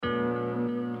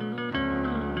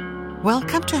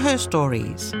Welcome to Her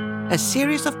Stories, a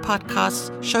series of podcasts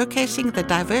showcasing the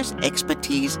diverse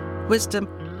expertise, wisdom,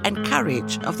 and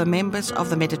courage of the members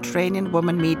of the Mediterranean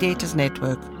Women Mediators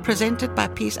Network, presented by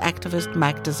peace activist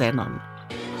Magda Zenon.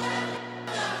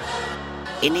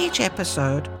 In each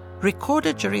episode,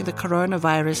 recorded during the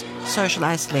coronavirus social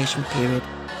isolation period,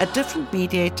 a different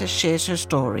mediator shares her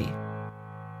story.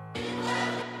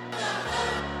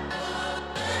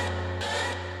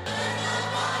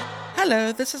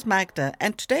 Hello, this is Magda,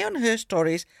 and today on Her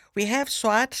Stories, we have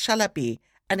Suad Chalabi,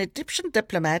 an Egyptian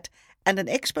diplomat and an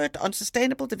expert on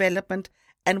sustainable development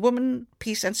and women,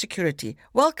 peace and security.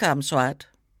 Welcome, Suad.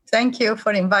 Thank you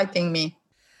for inviting me.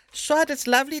 Suad, it's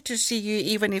lovely to see you,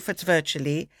 even if it's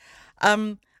virtually.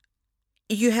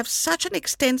 You have such an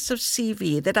extensive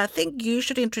CV that I think you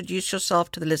should introduce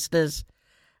yourself to the listeners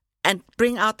and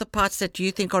bring out the parts that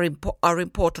you think are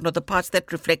important or the parts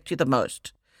that reflect you the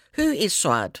most. Who is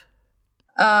Suad?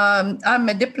 I'm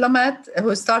a diplomat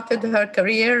who started her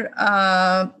career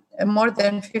more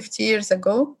than 50 years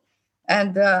ago.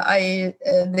 And the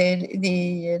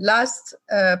last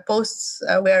posts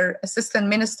were assistant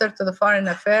minister to the foreign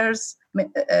affairs,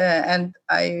 and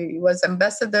I was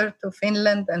ambassador to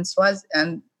Finland and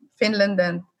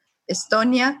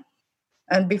Estonia.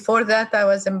 And before that, I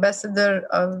was ambassador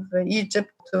of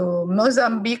Egypt to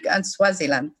Mozambique and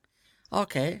Swaziland.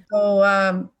 Okay.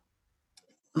 So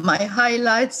my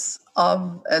highlights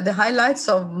of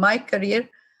my career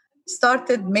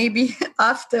started maybe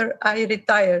after I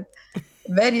retired.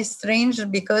 Very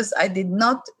strange, because I did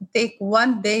not take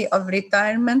one day of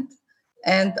retirement,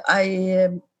 and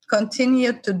I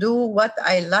continued to do what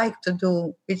I like to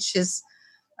do, which is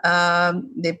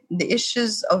the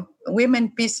issues of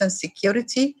women, peace and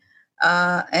security.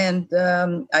 I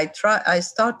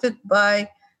started by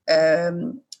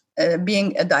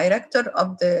being a director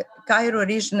of the Cairo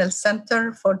Regional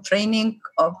Center for Training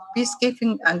of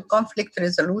Peacekeeping and Conflict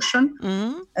Resolution.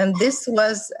 Mm-hmm. And this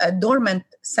was a dormant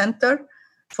center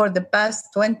for the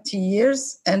past 20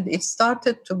 years, and it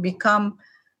started to become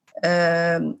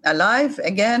alive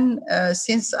again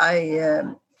since I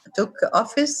took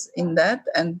office in that,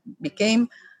 and it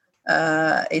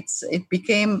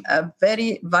became a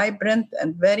very vibrant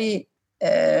and very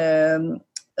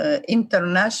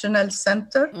international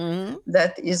center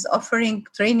that is offering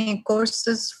training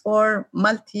courses for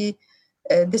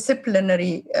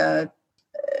multidisciplinary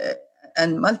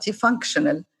and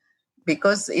multifunctional,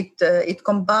 because it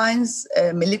combines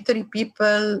military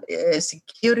people,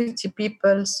 security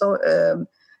people,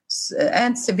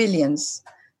 and civilians.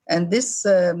 And this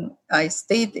I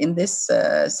stayed in this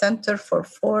center for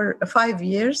 5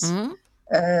 years.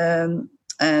 Mm-hmm.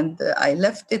 And I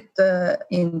left it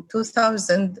in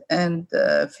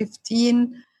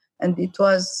 2015, and it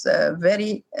was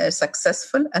very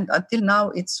successful. And until now,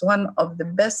 it's one of the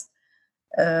best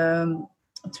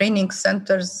training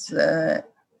centers,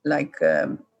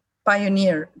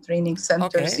 pioneer training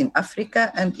centers in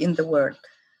Africa and in the world.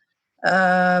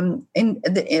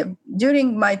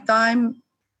 During my time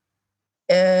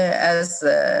as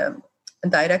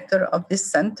director of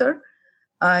this center,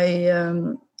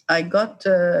 I got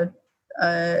a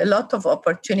lot of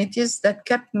opportunities that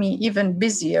kept me even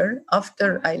busier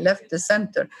after I left the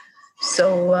center.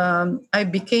 So I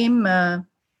became a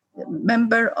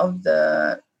member of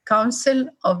the Council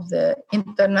of the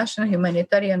International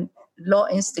Humanitarian Law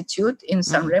Institute in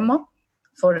San Remo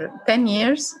for 10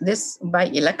 years, this by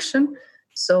election.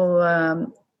 So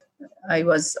I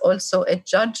was also a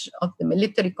judge of the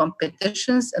military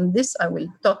competitions, and this I will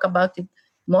talk about it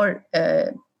more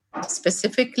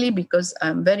specifically, because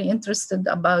I'm very interested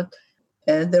about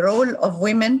the role of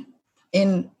women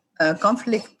in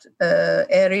conflict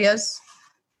areas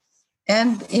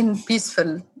and in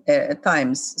peaceful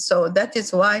times. So that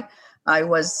is why I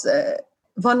was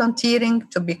volunteering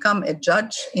to become a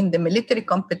judge in the military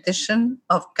competition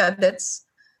of cadets,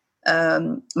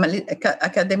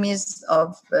 academies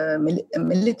of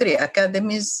military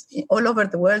academies all over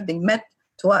the world. They met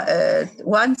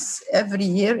once every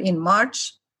year in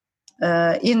March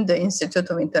in the Institute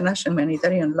of International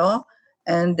Humanitarian Law,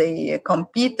 and they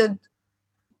competed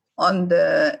on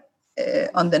the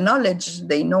knowledge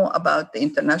they know about the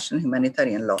international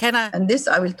humanitarian law. And this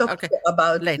I will talk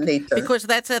about later. Because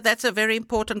that's a very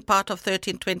important part of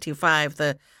 1325,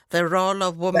 the role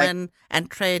of women and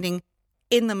training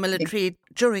in the military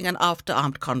during and after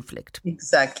armed conflict.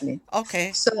 Exactly.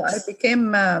 Okay. So I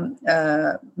became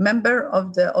a member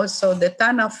of the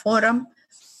TANA Forum.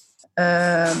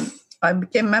 I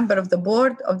became member of the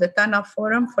board of the TANA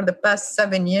Forum for the past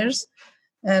 7 years.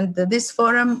 And this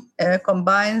forum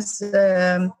combines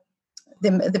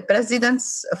the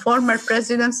presidents, former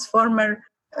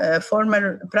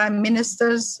prime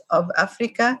ministers of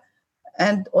Africa,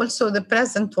 and also the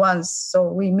present ones. So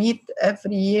we meet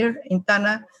every year in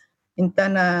Tana on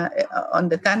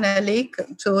the Tana Lake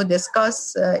to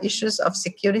discuss issues of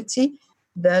security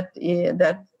that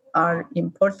are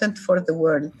important for the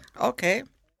world. Okay.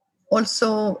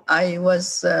 Also, I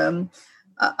was of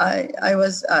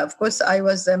course I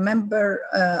was a member.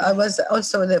 I was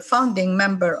also the founding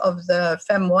member of the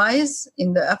FemWise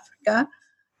in the Africa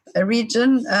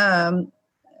region,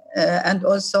 and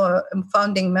also a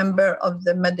founding member of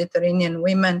the Mediterranean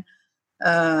Women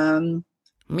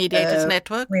Mediators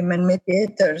Network. Women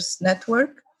Mediators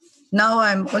Network. Now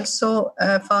I'm also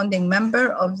a founding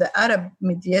member of the Arab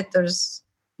Mediators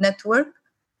Network,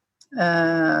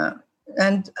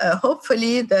 and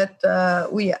hopefully that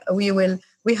we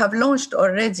have launched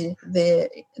already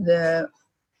the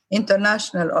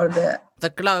international or the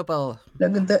global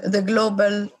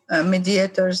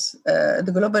mediators,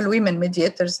 the global women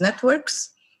mediators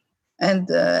networks, and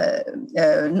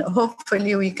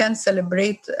hopefully we can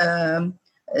celebrate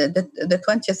the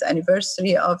 20th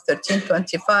anniversary of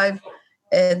 1325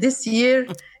 this year.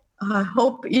 I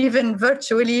hope even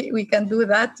virtually we can do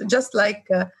that, just like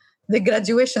the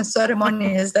graduation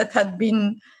ceremonies that had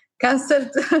been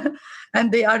cancelled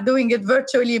and they are doing it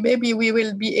virtually. Maybe we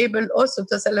will be able also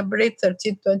to celebrate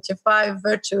 1325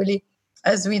 virtually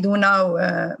as we do now,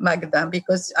 Magda,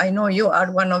 because I know you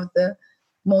are one of the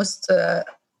most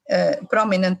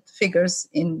prominent figures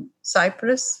in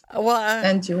Cyprus.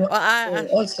 And you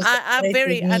also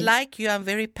I like you. I'm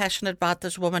very passionate about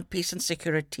this woman, peace and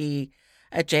security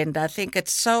agenda. I think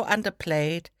it's so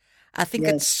underplayed. I think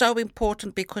it's so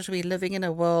important because we're living in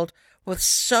a world with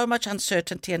so much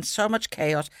uncertainty and so much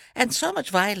chaos and so much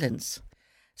violence.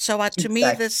 So to me,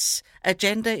 this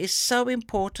agenda is so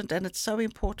important, and it's so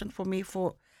important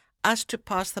for us to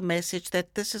pass the message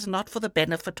that this is not for the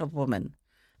benefit of women.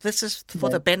 This is for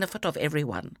the benefit of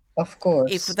everyone. Of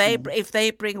course. If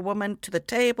they bring women to the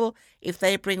table, if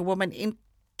they bring women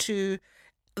into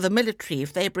the military,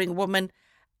 if they bring women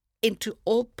into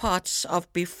all parts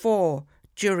of before,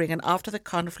 during and after the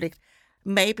conflict,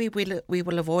 maybe we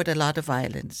will avoid a lot of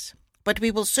violence. But we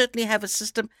will certainly have a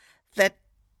system that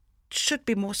should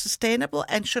be more sustainable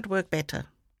and should work better.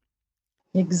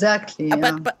 Exactly.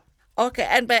 Yeah. Okay,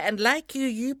 and like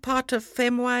you part of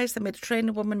FemWise, the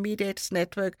Mediterranean Women Mediators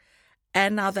Network,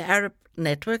 and now the Arab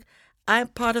Network. I'm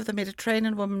part of the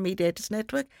Mediterranean Women Mediators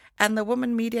Network and the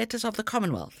Women Mediators of the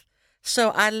Commonwealth.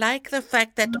 So I like the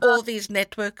fact that all these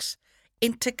networks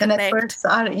interconnect. The networks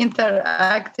are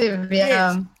interactive, yeah.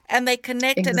 Yes, and they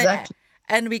connect, exactly.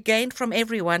 and we gain from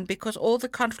everyone because all the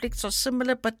conflicts are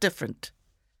similar but different.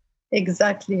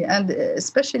 Exactly, and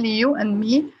especially you and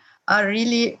me are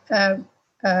really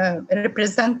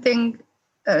representing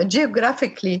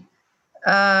geographically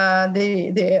all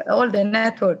the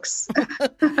networks.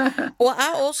 Well,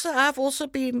 I've also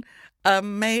been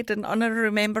made an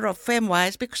honorary member of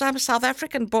FemWise because I'm South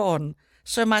African born.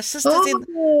 So my sisters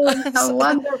how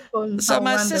wonderful!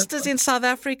 Sisters in South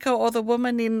Africa, or the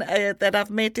woman that I've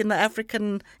met in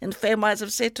FemWise,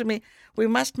 have said to me, "We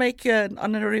must make you an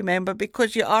honorary member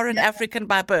because you are an African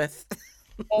by birth."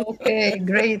 Okay,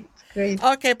 great.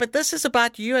 Okay, but this is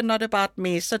about you and not about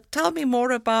me. So tell me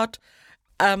more about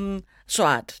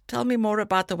Suad. Tell me more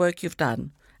about the work you've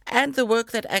done and the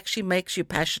work that actually makes you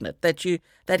passionate. That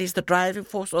is the driving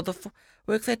force, or the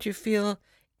work that you feel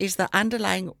is the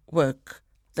underlying work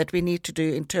that we need to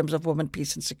do in terms of women,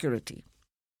 peace and security.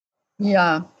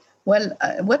 Yeah. Well,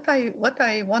 what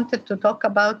I wanted to talk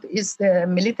about is the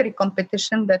military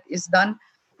competition that is done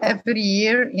every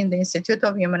year in the Institute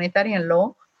of Humanitarian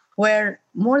Law, where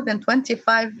more than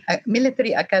 25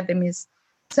 military academies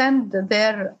send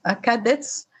their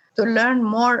cadets to learn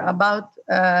more about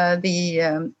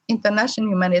the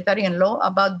international humanitarian law,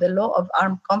 about the law of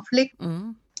armed conflict,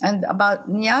 and about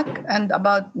NIAC, and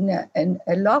about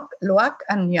LOAC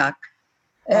and NIAC.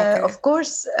 Okay. Of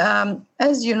course,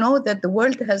 as you know, that the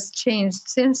world has changed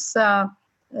since the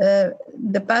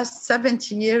past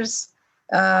 70 years.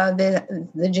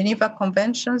 The Geneva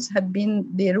Conventions had been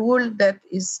the rule that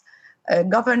is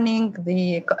governing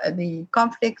the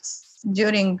conflicts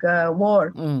during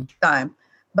war time.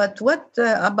 But what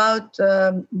about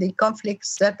the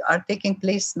conflicts that are taking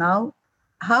place now?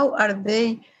 How are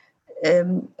they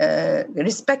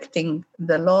respecting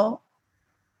the law,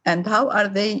 and how are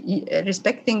they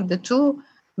respecting the two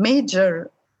major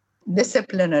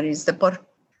disciplinaries, the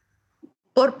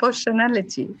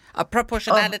proportionality.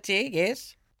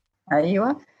 Yes.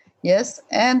 Yes,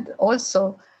 and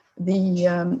also the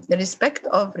respect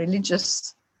of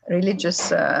religious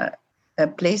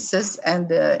places and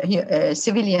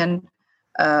civilian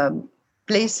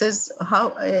places.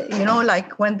 How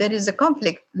like when there is a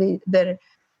conflict,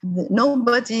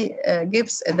 nobody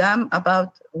gives a damn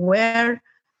about where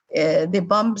the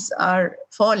bombs are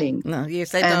falling. No,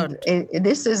 yes, they and don't.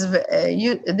 This is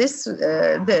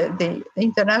the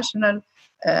international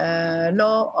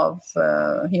law of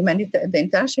the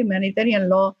international humanitarian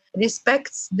law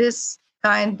respects this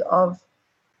kind of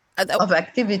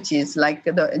activities. Like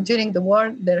during the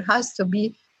war, there has to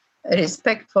be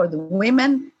respect for the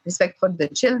women, respect for the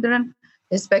children,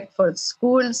 respect for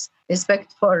schools,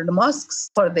 respect for the mosques,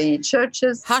 for the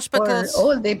churches, hospitals, for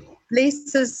all the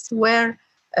places where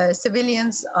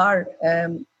civilians are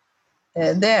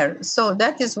there. So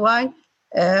that is why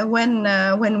when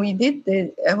I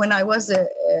was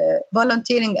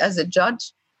volunteering as a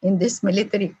judge in this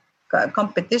military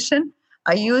competition,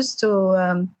 I used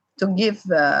to give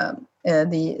the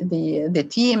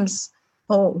teams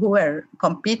who were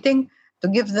competing, to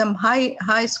give them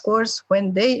high scores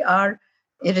when they are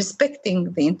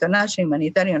respecting the international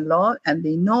humanitarian law and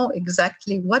they know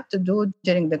exactly what to do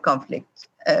during the conflict.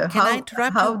 Can I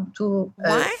interrupt?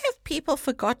 Why have people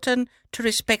forgotten to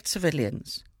respect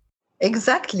civilians?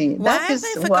 Exactly. That is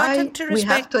why we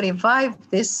have to revive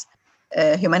this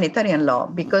humanitarian law,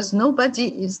 because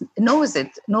nobody knows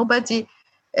it. Nobody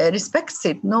respects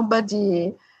it.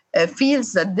 Nobody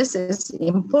feels that this is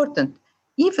important.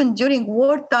 Even during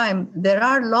wartime, there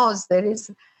are laws. There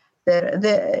is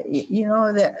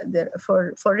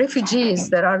for refugees.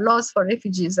 There are laws for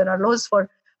refugees. There are laws for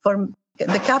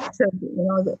the captured.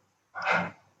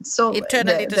 So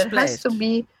there has to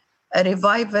be a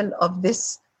revival of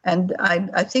this, and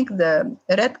I think the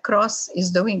Red Cross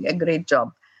is doing a great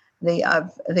job. They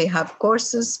have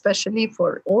courses, especially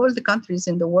for all the countries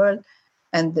in the world,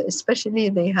 and especially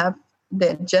they have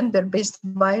the gender-based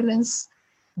violence,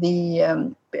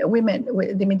 the women,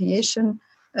 the mediation,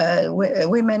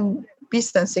 women,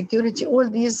 peace and security. All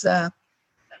these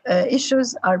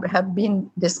issues have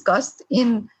been discussed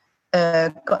in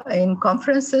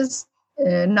conferences.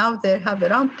 Now they have a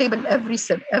round table every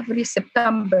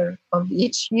September of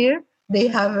each year. They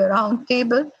have a round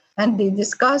table and they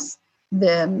discuss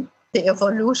the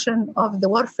evolution of the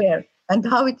warfare and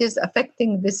how it is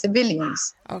affecting the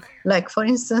civilians. Okay. Like, for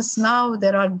instance, now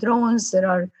there are drones, there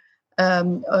are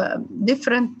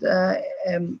different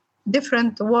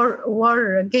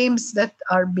war games that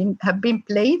have been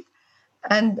played,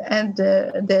 and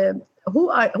who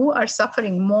are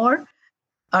suffering more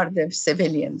are the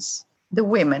civilians, the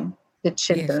women, the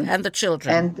children, yes, and the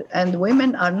children, and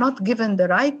women are not given the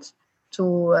right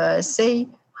to say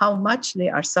how much they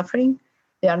are suffering.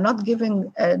 They are not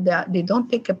given. They don't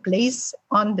take a place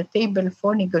on the table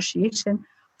for negotiation,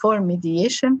 for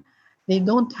mediation. They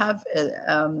don't have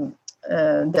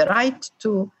the right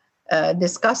to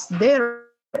discuss their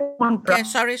own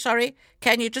problems. Sorry.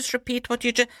 Can you just repeat what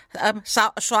you just,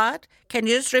 Swad? Can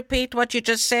you just repeat what you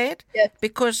just said? Yes.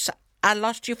 Because I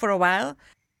lost you for a while.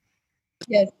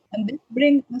 Yes, and this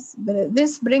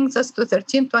brings us to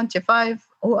 1325,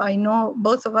 who I know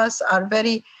both of us are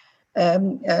very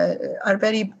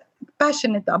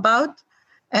passionate about,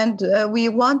 and we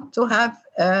want to have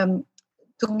to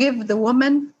give the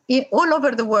woman all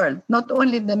over the world, not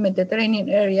only the Mediterranean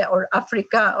area or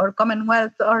Africa or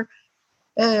Commonwealth or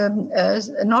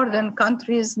northern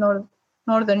countries,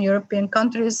 northern European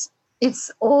countries. It's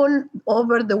all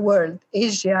over the world: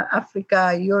 Asia,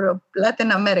 Africa, Europe,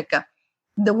 Latin America.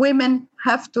 The women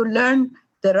have to learn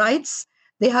the rights.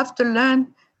 They have to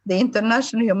learn the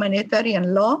international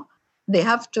humanitarian law. They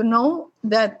have to know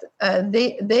that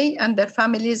they and their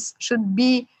families should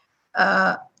be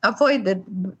avoided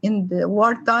in the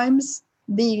war times.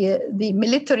 The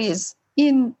militaries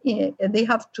they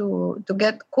have to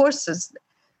get courses.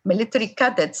 Military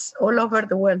cadets all over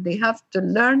the world, they have to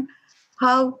learn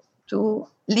how to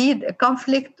lead a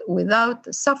conflict without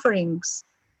sufferings,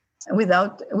 with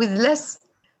less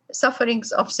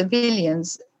sufferings of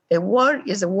civilians. A war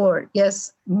is a war.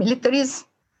 Yes, militaries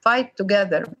fight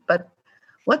together, but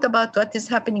what about what is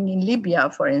happening in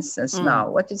Libya, for instance, now?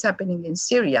 What is happening in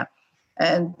Syria?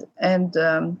 And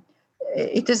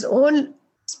it is all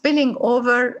spilling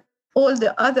over all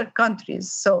the other countries.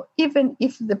 So even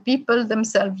if the people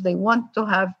themselves, they want to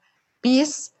have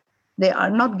peace, they are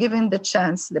not given the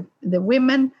chance. The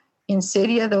women in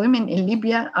Syria, the women in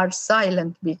Libya are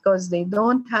silent because they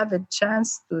don't have a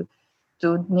chance to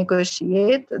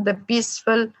negotiate the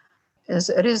peaceful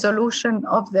resolution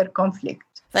of their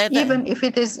conflict, even if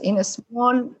it is in a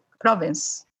small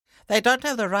province. They don't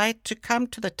have the right to come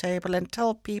to the table and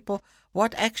tell people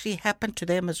what actually happened to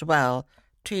them as well,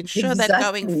 to ensure that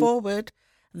going forward,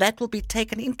 that will be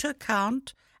taken into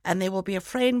account, and there will be a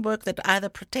framework that either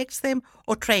protects them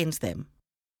or trains them.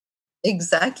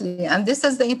 Exactly. And this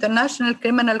is the International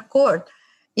Criminal Court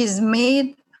is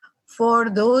made for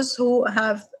those who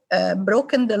have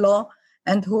broken the law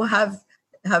and who have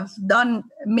done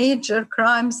major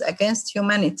crimes against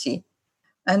humanity.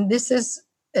 And this has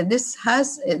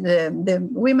the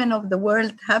women of the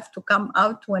world have to come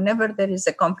out whenever there is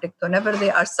a conflict, whenever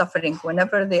they are suffering,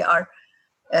 whenever they are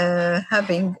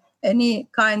having any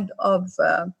kind of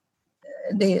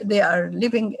they are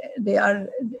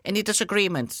any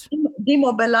disagreements,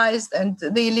 demobilized, and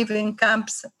they live in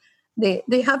camps.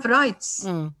 They have rights.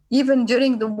 Even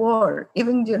during the war,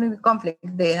 even during the conflict,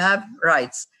 they have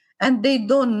rights, and they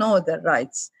don't know their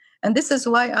rights. And this is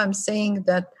why I'm saying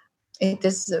that it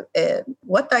is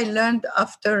what I learned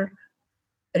after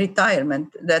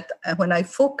retirement, that when I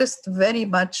focused very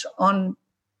much on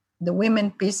the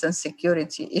women, peace, and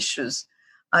security issues,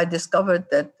 I discovered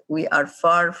that we are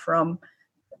far from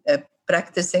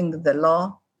practicing the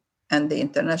law, and the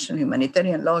international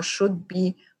humanitarian law should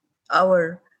be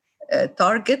our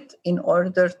target in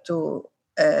order to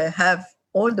have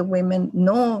all the women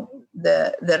know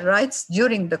their rights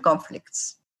during the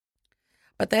conflicts.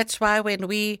 But that's why when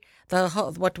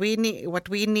what we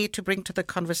need to bring to the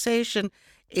conversation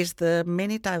is the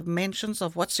many dimensions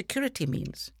of what security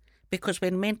means. Because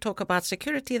when men talk about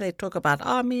security, they talk about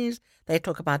armies, they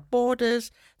talk about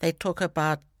borders, they talk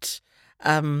about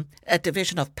a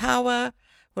division of power.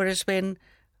 Whereas when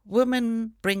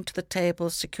women bring to the table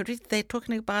security, they're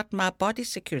talking about my body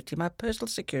security, my personal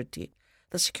security,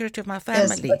 the security of my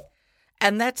family. Yes,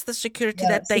 and that's the security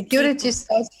that they security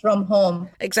starts from home.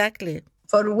 Exactly.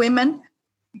 For women,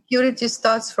 security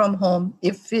starts from home.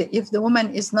 If the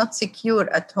woman is not secure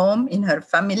at home in her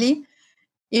family,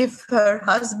 if her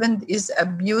husband is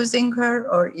abusing her,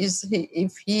 or if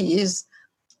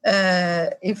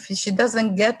she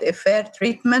doesn't get a fair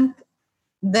treatment,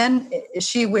 then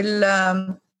she will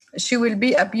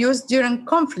be abused during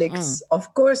conflicts.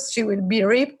 Of course, she will be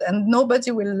raped, and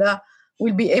nobody will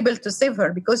be able to save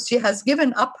her, because she has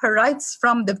given up her rights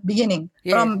from the beginning,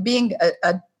 from being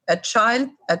a child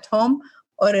at home,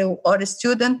 or a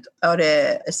student, or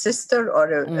a sister,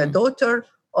 or a daughter,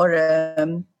 or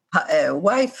a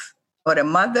wife, or a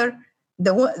mother.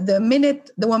 The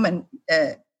minute the woman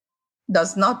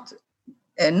does not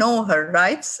know her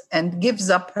rights and gives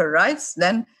up her rights,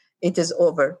 then it is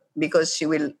over, because she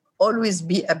will always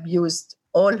be abused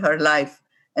all her life,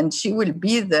 and she will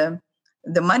be the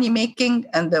money making,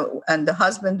 and the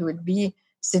husband will be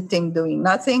sitting doing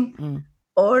nothing,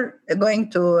 or going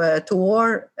to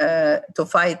war to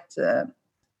fight.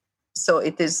 So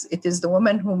it is the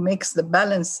woman who makes the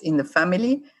balance in the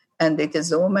family, and it is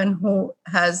the woman who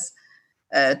has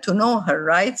to know her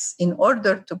rights in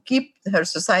order to keep her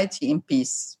society in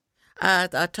peace. I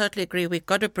totally agree. We've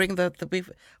got to bring the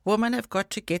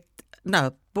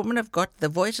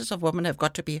voices of women have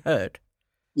got to be heard.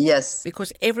 Yes.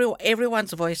 Because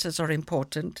everyone's voices are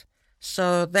important.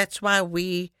 So that's why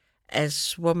we,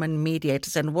 as women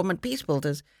mediators and women peace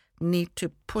builders, need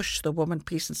to push the woman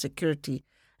peace and security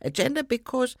agenda,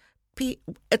 because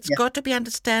it's got to be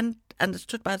understood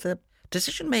by the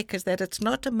decision makers that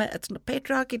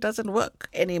patriarchy doesn't work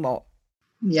anymore.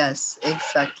 Yes,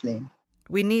 exactly.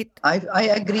 I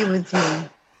agree with you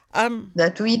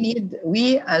that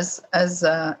we as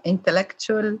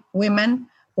intellectual women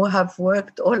who have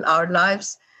worked all our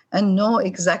lives and know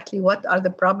exactly what are the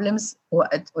problems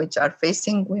which are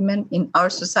facing women in our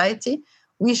society,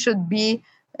 we should be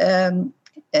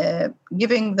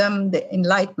giving them the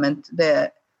enlightenment,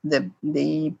 the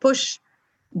push,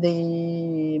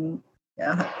 giving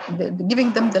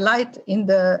them the light in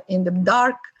the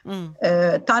dark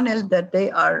tunnel, that they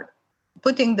are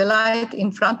putting the light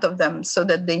in front of them, so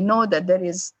that they know that there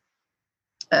is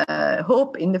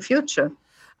hope in the future.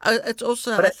 It's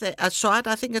also, I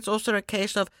think it's also a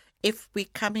case of, if we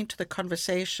come into the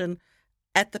conversation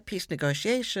at the peace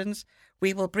negotiations,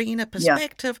 we will bring in a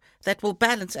perspective that will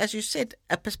balance, as you said,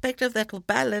 a perspective that will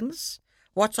balance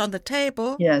what's on the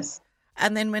table. Yes.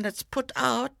 And then when it's put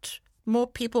out, more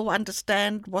people will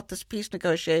understand what this peace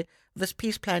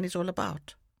plan is all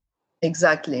about.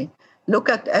 Exactly. Look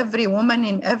at every woman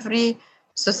in every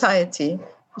society.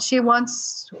 She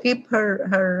wants to keep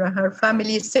her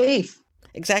family safe.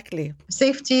 Exactly.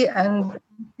 Safety and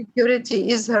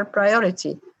security is her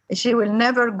priority. She will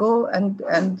never go and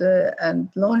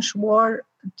launch war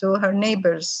to her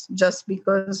neighbors just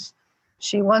because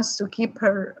she wants to keep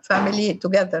her family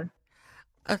together.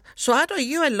 Suad, are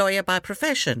you a lawyer by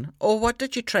profession, or what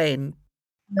did you train?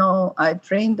 No, I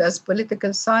trained as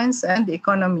political science and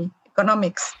economy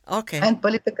economics Okay. and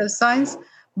political science.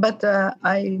 But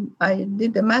I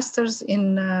did a master's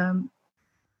in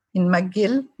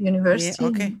McGill Yeah. University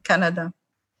Okay. in Canada.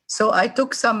 So I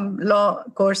took some law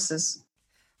courses.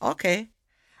 Okay.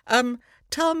 Um,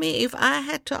 Tell me, if I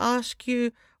had to ask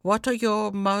you, what are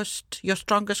your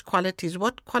strongest qualities?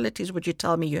 What qualities would you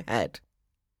tell me you had?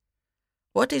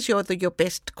 What is your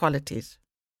best qualities?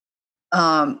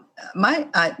 Um,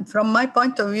 from my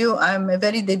point of view, I'm a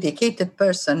very dedicated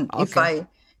person. Okay.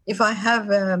 If I have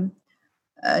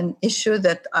an issue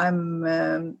that I'm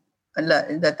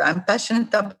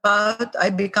passionate about, I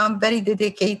become very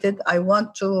dedicated. I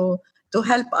want to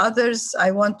help others.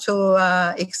 I want to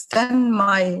extend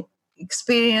my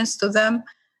experience to them.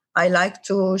 I like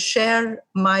to share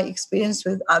my experience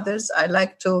with others. I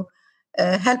like to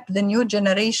help the new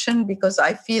generation, because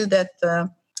I feel that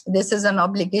this is an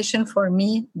obligation for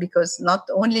me, because not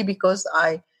only because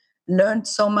I learned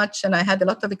so much and I had a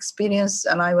lot of experience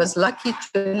and I was lucky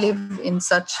to live in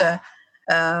such a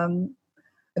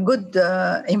good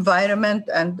environment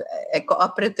and a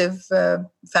cooperative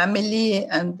family,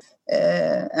 and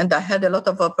I had a lot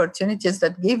of opportunities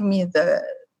that gave me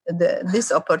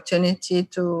this opportunity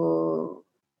to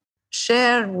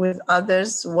share with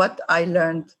others what I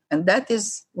learned, and that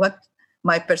is what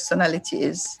my personality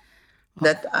is.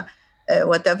 That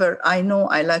whatever I know,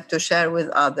 I like to share with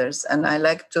others, and I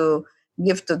like to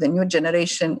give to the new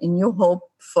generation a new hope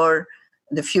for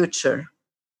the future.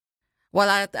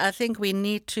 Well, I think we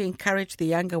need to encourage the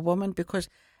younger women, because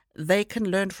they can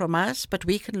learn from us, but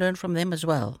we can learn from them as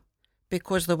well,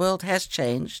 because the world has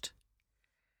changed.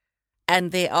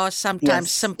 And there are sometimes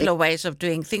Yes, simpler ways of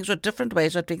doing things, or different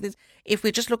ways of doing things. If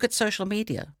we just look at social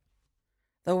media,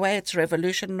 the way it's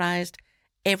revolutionized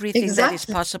everything that is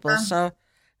exactly. possible. So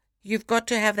you've got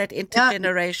to have that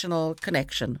intergenerational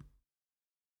connection.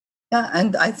 Yeah,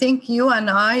 and I think you and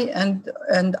I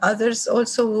and others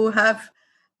also uh,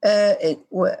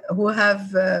 who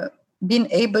have been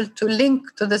able to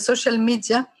link to the social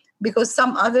media, because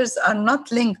some others are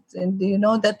not linked, and you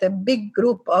know that a big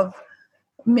group of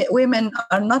women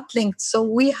are not linked. So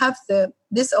we have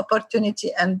this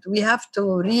opportunity, and we have to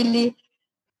really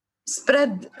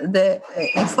spread the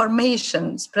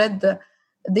information, spread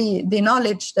the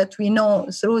knowledge that we know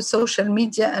through social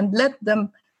media, and let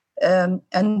them and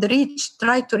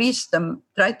try to reach them,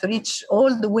 try to reach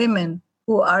all the women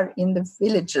who are in the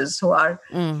villages, who are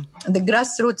the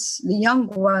grassroots, the young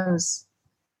ones,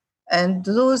 and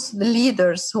the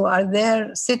leaders who are there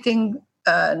sitting,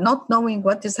 not knowing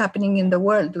what is happening in the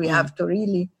world. We have to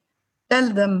really tell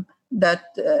them that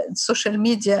social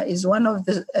media is one of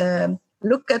the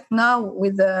look at now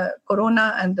with the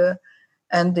corona and the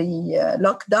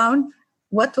lockdown.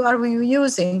 What are we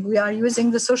using? We are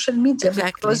using the social media,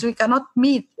 Exactly. because we cannot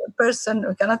meet a person,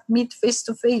 we cannot meet face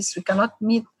to face, we cannot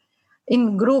meet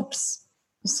in groups.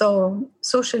 So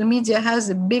social media has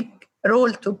a big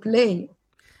role to play.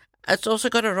 It's also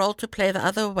got a role to play the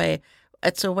other way.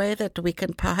 It's a way that we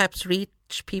can perhaps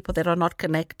reach people that are not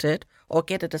connected or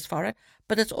get it as far,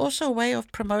 but it's also a way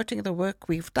of promoting the work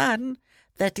we've done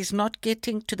that is not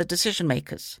getting to the decision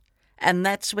makers. And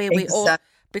that's where we all,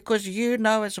 because you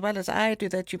know as well as I do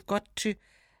that you've got to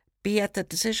be at the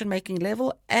decision-making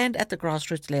level and at the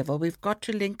grassroots level. We've got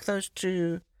to link those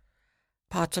two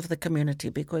parts of the community,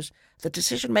 because the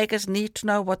decision makers need to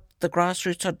know what the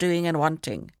grassroots are doing and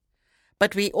wanting.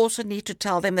 But we also need to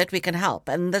tell them that we can help.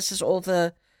 And this is all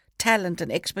the talent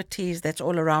and expertise that's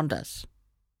all around us.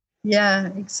 Yeah,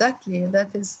 exactly.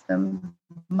 That is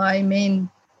my main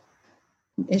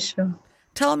issue.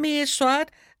 Tell me,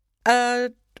 Swad,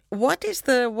 what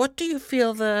do you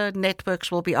feel the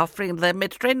networks will be offering, the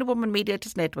Mediterranean Women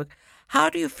Mediators Network? How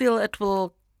do you feel it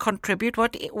will contribute?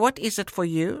 What is it for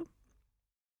you?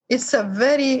 It's a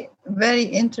very, very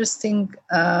interesting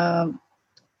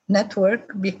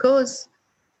network, because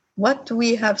what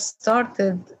we have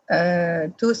started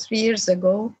 2-3 years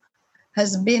ago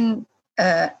has been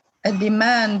a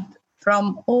demand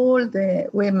from all the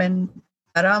women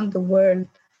around the world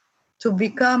to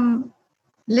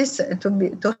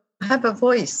to have a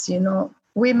voice. You know,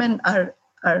 women are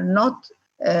not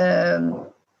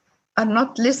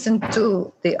listened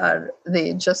to.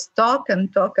 They just talk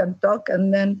and talk and talk,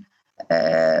 and then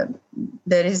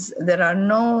there are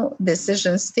no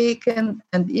decisions taken,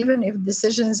 and even if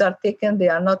decisions are taken, they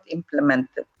are not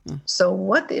implemented. So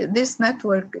what this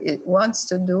network wants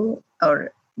to do,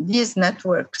 or these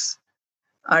networks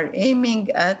are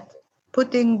aiming at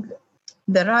putting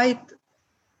the right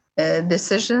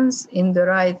decisions in the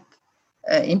right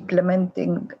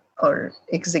implementing or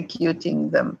executing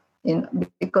them,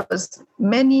 because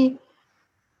many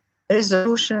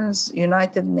resolutions,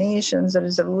 United Nations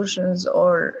resolutions,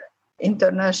 or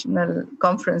international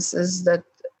conferences that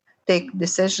take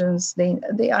decisions,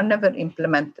 they are never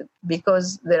implemented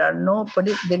because there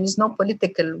is no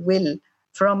political will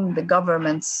from the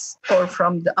governments or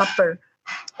from the upper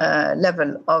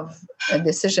level of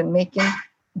decision making.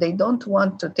 They don't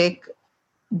want to take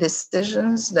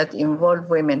decisions that involve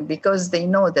women because they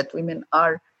know that women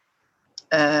are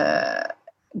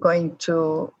going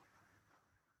to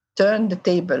turn the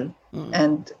table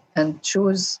and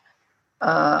choose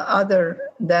other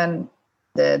than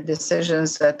the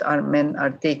decisions that our men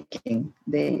are taking.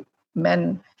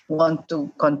 Men want to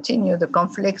continue the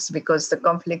conflicts because the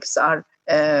conflicts are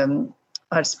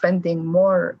spending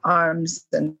more arms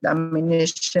and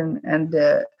ammunition, and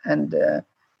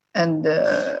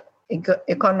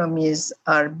economies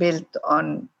are built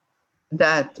on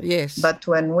that. Yes. But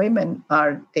when women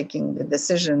are taking the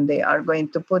decision, they are going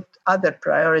to put other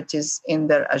priorities in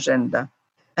their agenda.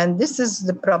 And this is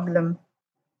the problem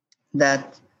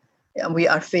that we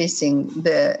are facing.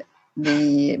 The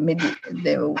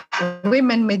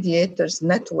women mediators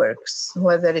networks,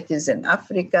 whether it is in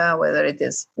Africa, whether it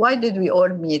is, why did we all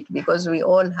meet? Because we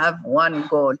all have one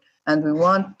goal, and we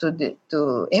want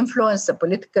to influence the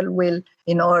political will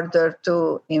in order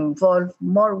to involve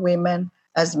more women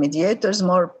as mediators,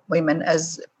 more women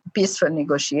as peaceful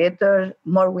negotiators,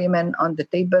 more women on the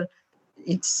table.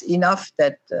 It's enough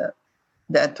that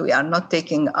we are not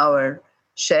taking our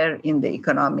share in the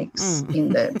economics, in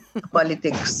the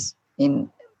politics,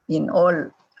 in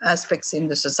all aspects in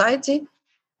the society.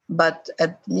 But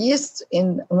at least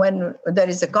when there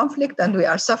is a conflict and we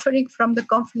are suffering from the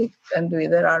conflict and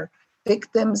there are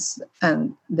victims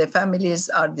and the families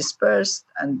are dispersed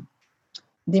and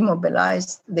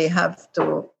demobilized, they have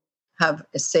to have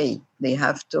a say. They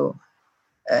have to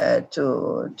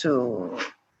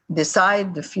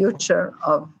decide the future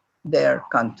of their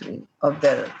country,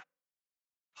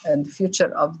 and the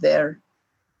future of their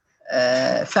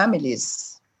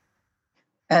families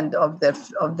and of their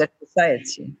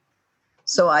society.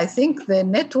 So I think the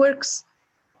networks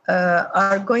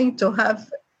are going to have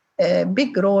a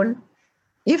big role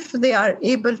if they are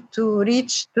able to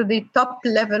reach to the top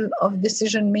level of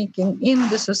decision making in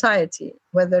the society,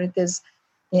 whether it is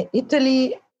in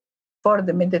Italy. For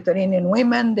the Mediterranean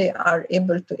women, they are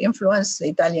able to influence the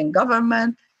Italian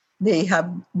government. They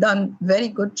have done very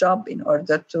good job in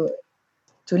order to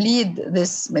lead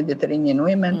this Mediterranean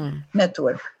women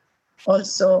network.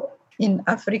 Also in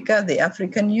Africa, the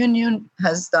African Union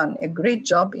has done a great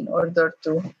job in order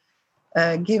to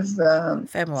give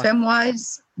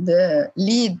FemWise the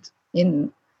lead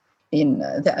in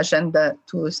the Agenda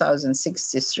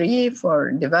 2063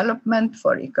 for development,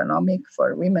 for economic,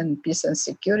 for women, peace and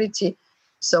security.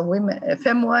 So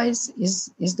FemWise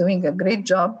is doing a great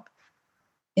job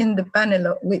in the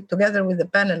panel together with the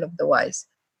panel of the WISE.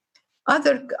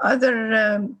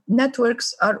 Other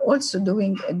networks are also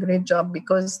doing a great job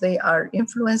because they are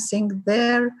influencing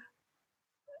their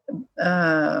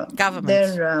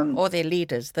governments or their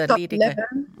leaders, the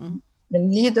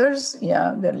leaders,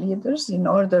 their leaders, in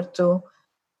order to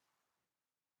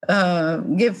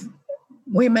give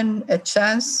women a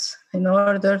chance, in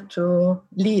order to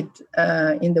lead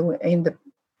in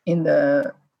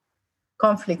the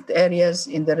conflict areas,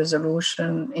 in the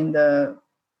resolution, in the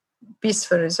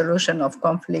peaceful resolution of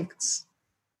conflicts.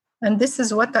 And this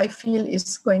is what I feel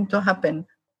is going to happen.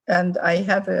 And I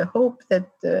have a hope that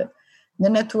the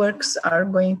networks are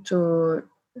going to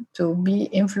be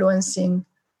influencing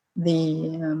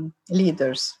the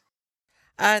leaders.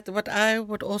 What I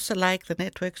would also like the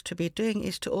networks to be doing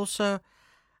is to also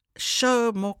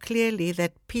show more clearly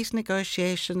that peace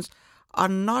negotiations are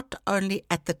not only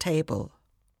at the table.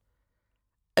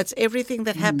 It's everything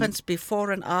that happens before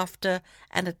and after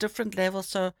and at different levels.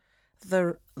 So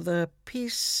the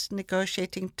peace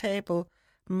negotiating table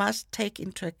must take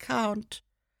into account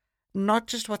not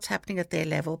just what's happening at their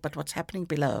level, but what's happening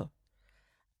below.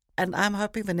 And I'm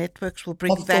hoping the networks will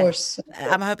bring that. Of course.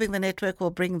 I'm hoping the network will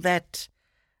bring that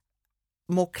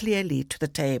more clearly to the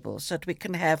table so that we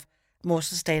can have more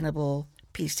sustainable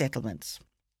peace settlements.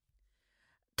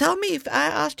 Tell me, if I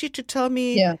asked you to tell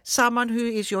me someone who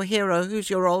is your hero, who's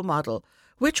your role model,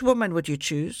 which woman would you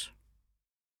choose?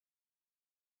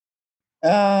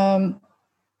 I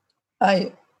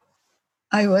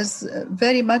was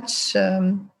very much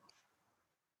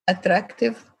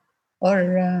attractive, or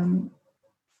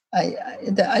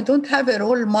I don't have a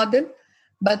role model,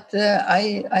 but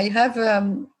I have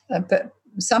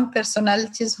some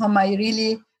personalities whom I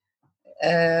really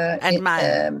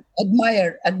admire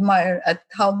at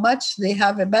how much they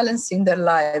have a balance in their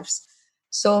lives.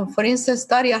 So, for instance,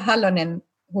 Tarja Halonen,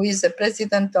 who is the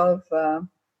president of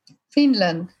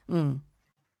Finland,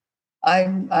 I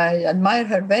admire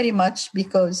her very much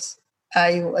because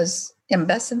I was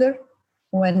ambassador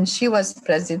when she was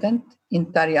president in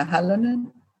Tarja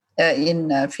Halonen. In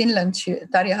Finland,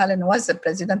 Tarja Halonen was the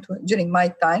president during my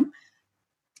time.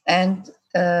 And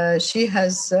she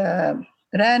has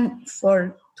ran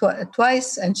for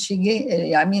twice, and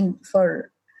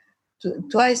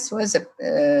twice was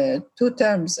 2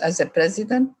 terms as a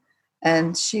president,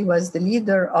 and she was the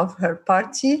leader of her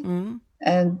party.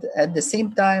 And at the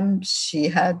same time, she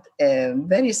had a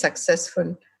very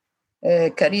successful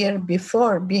career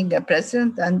before being a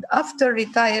president. And after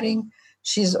retiring,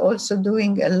 she's also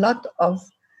doing a lot of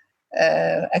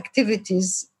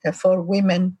activities for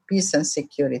women, peace and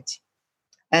security.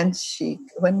 And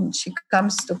when she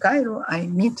comes to Cairo, I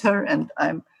meet her and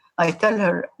I tell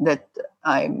her that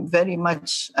I'm very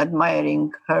much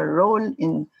admiring her role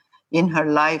in her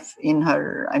life, in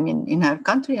her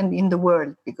country and in the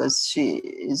world, because she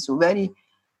is very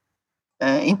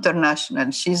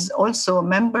international. She's also a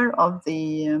member of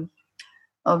the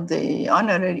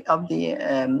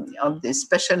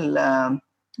special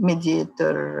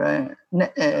mediator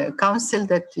council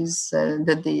that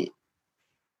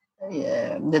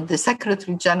the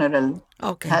Secretary General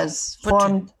has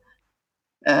formed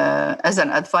as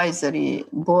an advisory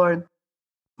board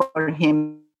for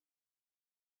him.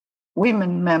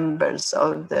 Women members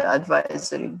of the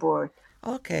advisory board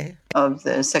of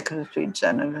the Secretary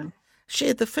General.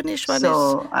 The Finnish one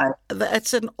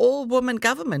it's an all-woman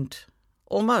government,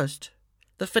 almost.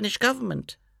 The Finnish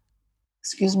government.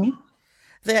 Excuse me?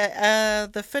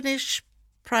 The Finnish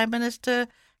Prime Minister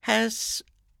has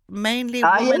mainly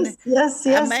women. Yes.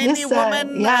 Mainly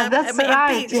women. That's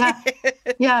right.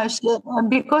 Yeah.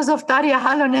 Because of Tarja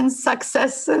Halonen's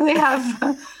success, they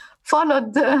have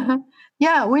followed.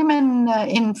 Women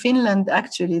in Finland,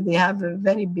 actually, they have a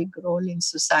very big role in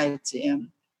society.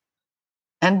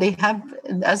 And they have,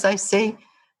 as I say,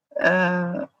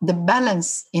 the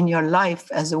balance in your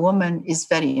life as a woman is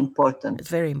very important. It's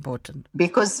very important.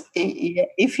 Because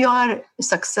if you are a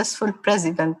successful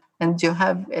president and you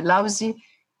have a lousy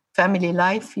family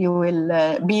life, you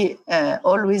will be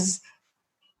always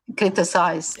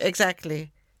criticized.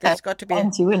 Exactly. There's got to be,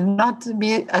 and you will not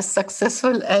be as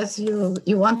successful as you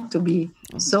want to be.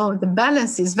 Mm-hmm. So the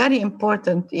balance is very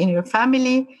important in your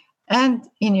family and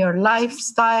in your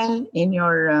lifestyle, in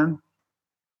your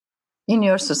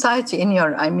society, in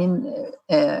your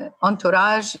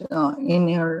entourage,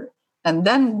 and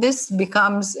then this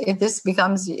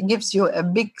gives you a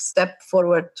big step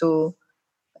forward to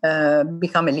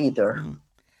become a leader. Mm-hmm.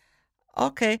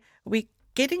 Okay, we.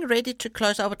 Getting ready to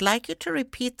close, I would like you to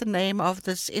repeat the name of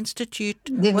this institute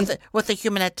with the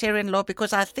humanitarian law,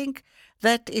 because I think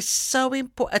that is so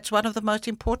important. It's one of the most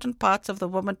important parts of the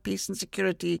women, peace and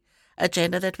security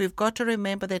agenda, that we've got to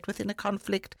remember that within a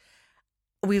conflict,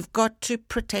 we've got to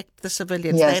protect the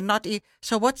civilians. Yes. They're not.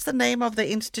 So what's the name of the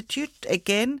institute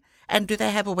again? And do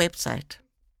they have a website?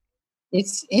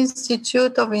 It's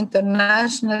Institute of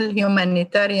International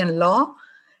Humanitarian Law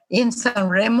in San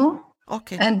Remo.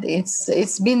 Okay. And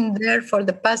it's been there for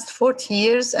the past 40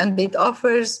 years, and it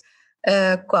offers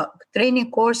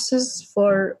training courses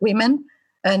for women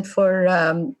and for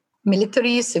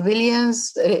military,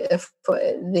 civilians.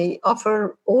 They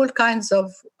offer all kinds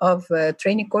of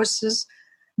training courses,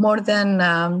 more than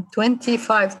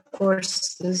 25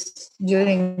 courses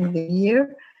during the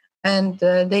year. And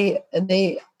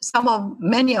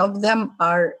many of them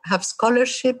have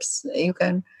scholarships.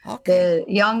 The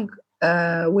young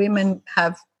women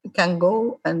can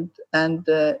go and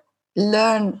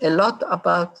learn a lot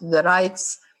about the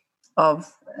rights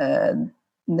of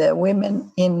the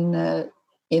women in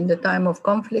the time of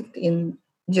conflict,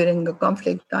 during the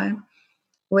conflict time,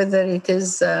 whether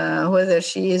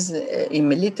she is in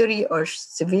military or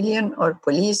civilian or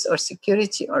police or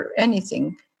security or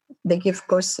anything. They give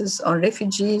courses on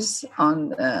refugees,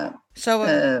 on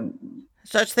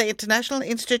So it's the International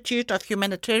Institute of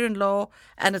Humanitarian Law,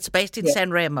 and it's based in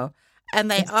San Remo. And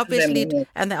they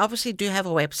obviously do have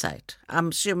a website, I'm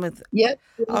assuming. Yeah.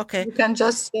 Okay. You can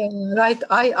just write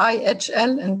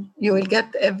IIHL and you will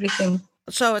get everything.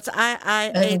 So it's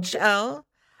IIHL.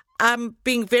 I'm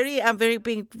being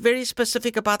very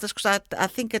specific about this because I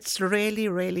think it's really,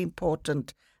 really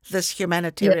important, this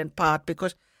humanitarian part,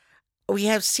 because we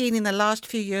have seen in the last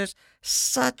few years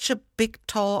such a big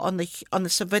toll on the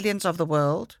civilians of the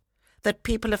world that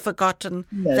people have forgotten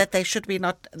that they should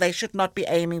not be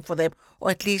aiming for them,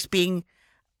 or at least being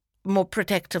more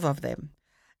protective of them.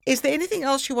 Is there anything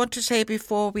else you want to say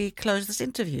before we close this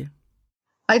interview?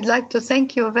 I'd like to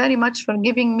thank you very much for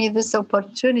giving me this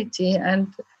opportunity, and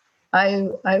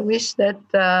I wish that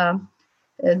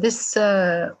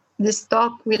this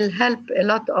talk will help a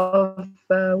lot of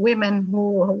women who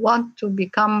want to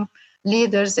become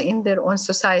leaders in their own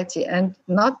society, and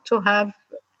not to have.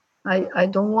 I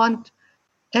don't want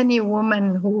any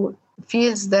woman who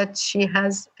feels that she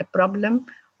has a problem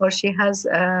or she has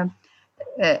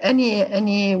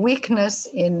any weakness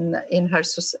in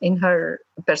her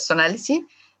personality.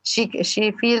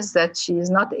 She feels that she is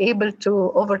not able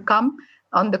to overcome.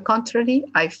 On the contrary,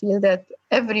 I feel that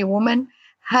every woman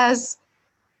has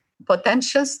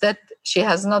potentials that she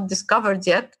has not discovered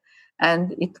yet,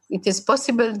 and it is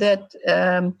possible that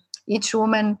each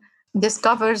woman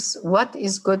discovers what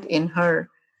is good in her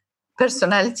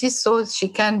personality, so she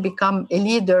can become a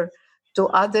leader to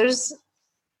others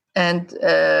and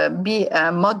be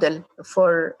a model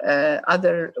for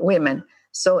other women.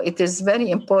 So it is very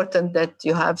important that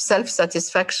you have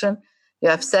self-satisfaction, you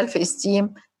have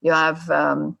self-esteem, you have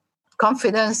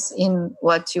confidence in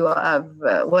what you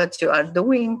are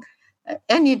doing.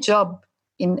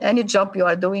 In any job you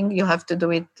are doing, you have to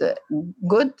do it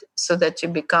good, so that you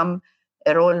become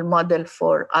a role model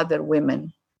for other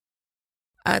women.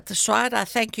 Suad, I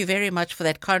thank you very much for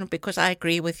that comment, because I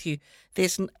agree with you.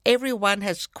 Everyone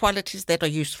has qualities that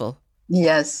are useful.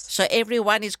 Yes. So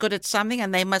everyone is good at something,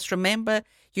 and they must remember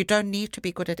you don't need to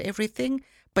be good at everything,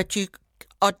 but you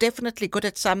are definitely good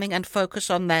at something, and focus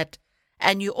on that.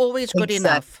 And you're always good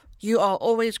enough. You are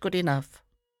always good enough.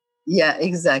 Yeah,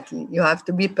 exactly. You have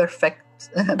to be perfect.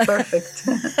 Perfect.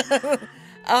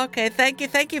 Okay, thank you.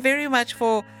 Thank you very much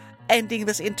for ending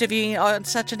this interview on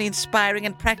such an inspiring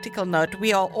and practical note.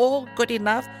 We are all good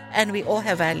enough, and we all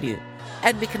have value,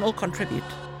 and we can all contribute.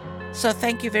 So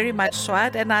thank you very much,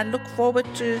 Suad, and I look forward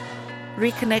to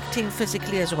reconnecting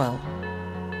physically as well.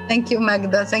 Thank you,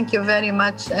 Magda. Thank you very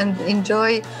much, and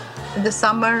enjoy the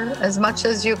summer as much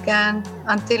as you can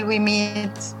until we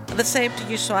meet. The same to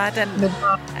you, Suad,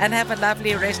 and have a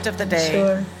lovely rest of the day.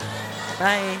 Sure.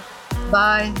 Bye.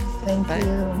 Bye. Thank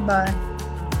you. Bye.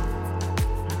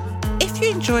 If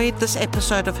you enjoyed this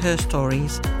episode of Her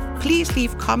Stories, please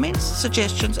leave comments,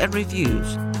 suggestions, and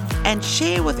reviews, and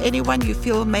share with anyone you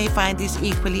feel may find this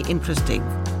equally interesting.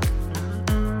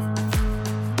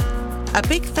 A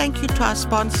big thank you to our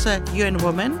sponsor, UN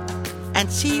Women,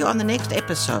 and see you on the next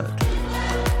episode.